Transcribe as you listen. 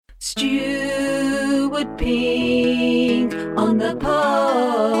Stuart Pink on the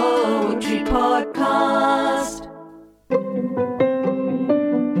Poetry Podcast.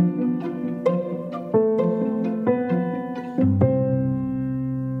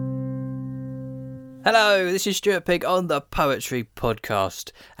 Hello, this is Stuart Pink on the Poetry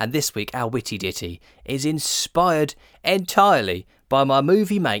Podcast, and this week our witty ditty is inspired entirely by my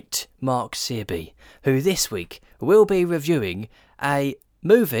movie mate Mark Searby, who this week will be reviewing a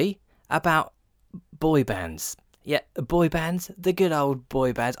movie about boy bands. Yeah, boy bands, the good old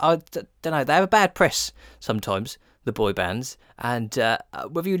boy bands. I don't know, they have a bad press sometimes, the boy bands, and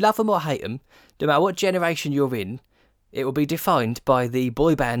whether you love them or hate them, no matter what generation you're in, it will be defined by the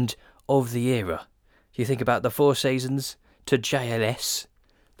boy band of the era. You think about the Four Seasons to JLS,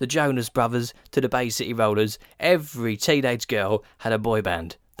 the Jonas Brothers to the Bay City Rollers. Every teenage girl had a boy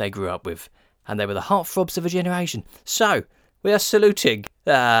band they grew up with, and they were the heartthrobs of a generation. So, we are saluting,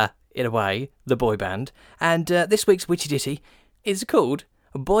 in a way, the boy band, and this week's witty ditty is called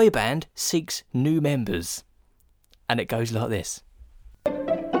Boy Band Seeks New Members. And it goes like this.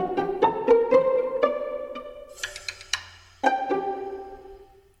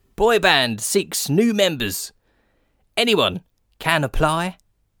 Boy band seeks new members. Anyone can apply.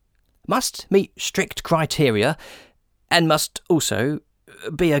 Must meet strict criteria and must also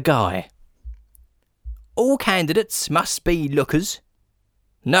be a guy. All candidates must be lookers.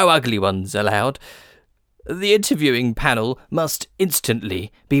 No ugly ones allowed. The interviewing panel must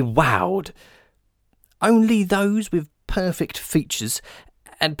instantly be wowed. Only those with perfect features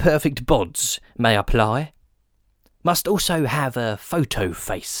and perfect bods may apply. Must also have a photo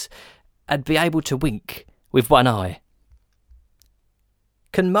face and be able to wink with one eye.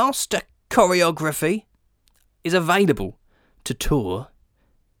 Can master choreography. Is available to tour.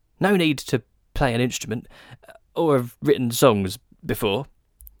 No need to play an instrument or have written songs before.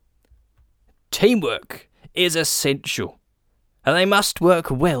 Teamwork is essential, and they must work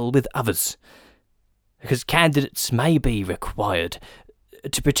well with others, because candidates may be required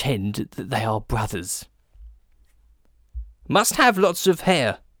to pretend that they are brothers. Must have lots of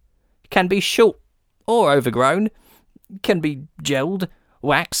hair. Can be short or overgrown. Can be gelled,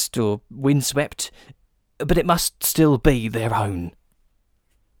 waxed or windswept, but it must still be their own.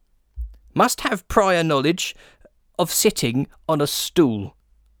 Must have prior knowledge of sitting on a stool,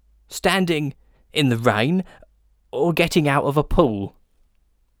 standing in the rain, or getting out of a pool.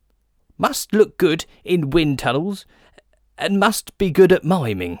 Must look good in wind tunnels, and must be good at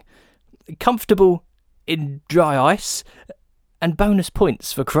miming. Comfortable in dry ice, and bonus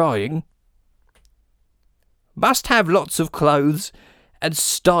points for crying. Must have lots of clothes, and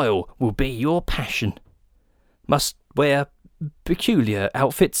style will be your passion. Must wear peculiar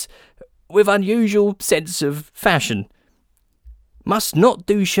outfits with unusual sense of fashion. Must not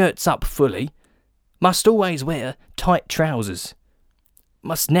do shirts up fully. Must always wear tight trousers.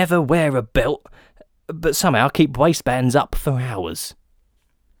 Must never wear a belt, but somehow keep waistbands up for hours.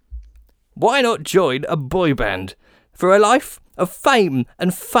 Why not join a boy band for a life of fame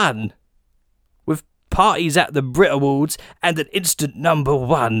and fun, with parties at the Brit Awards and an instant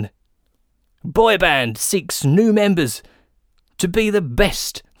 #1? Boy band seeks new members to be the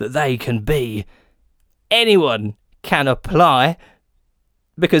best that they can be. Anyone can apply,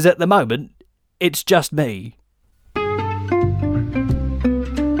 because at the moment it's just me.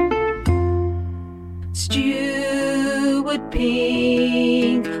 Stuart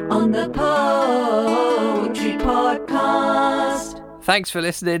Pink on the Poetry Podcast. Thanks for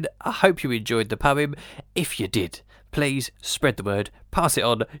listening. I hope you enjoyed the poem. If you did, please spread the word, pass it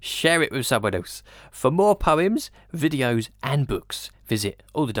on, share it with someone else. For more poems, videos and books, visit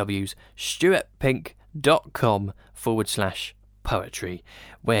all the W's, stuartpink.com/poetry,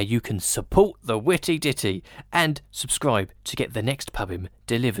 where you can support the witty ditty and subscribe to get the next poem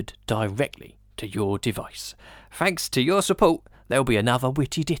delivered directly to your device. Thanks to your support, there'll be another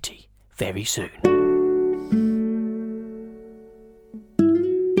witty ditty very soon.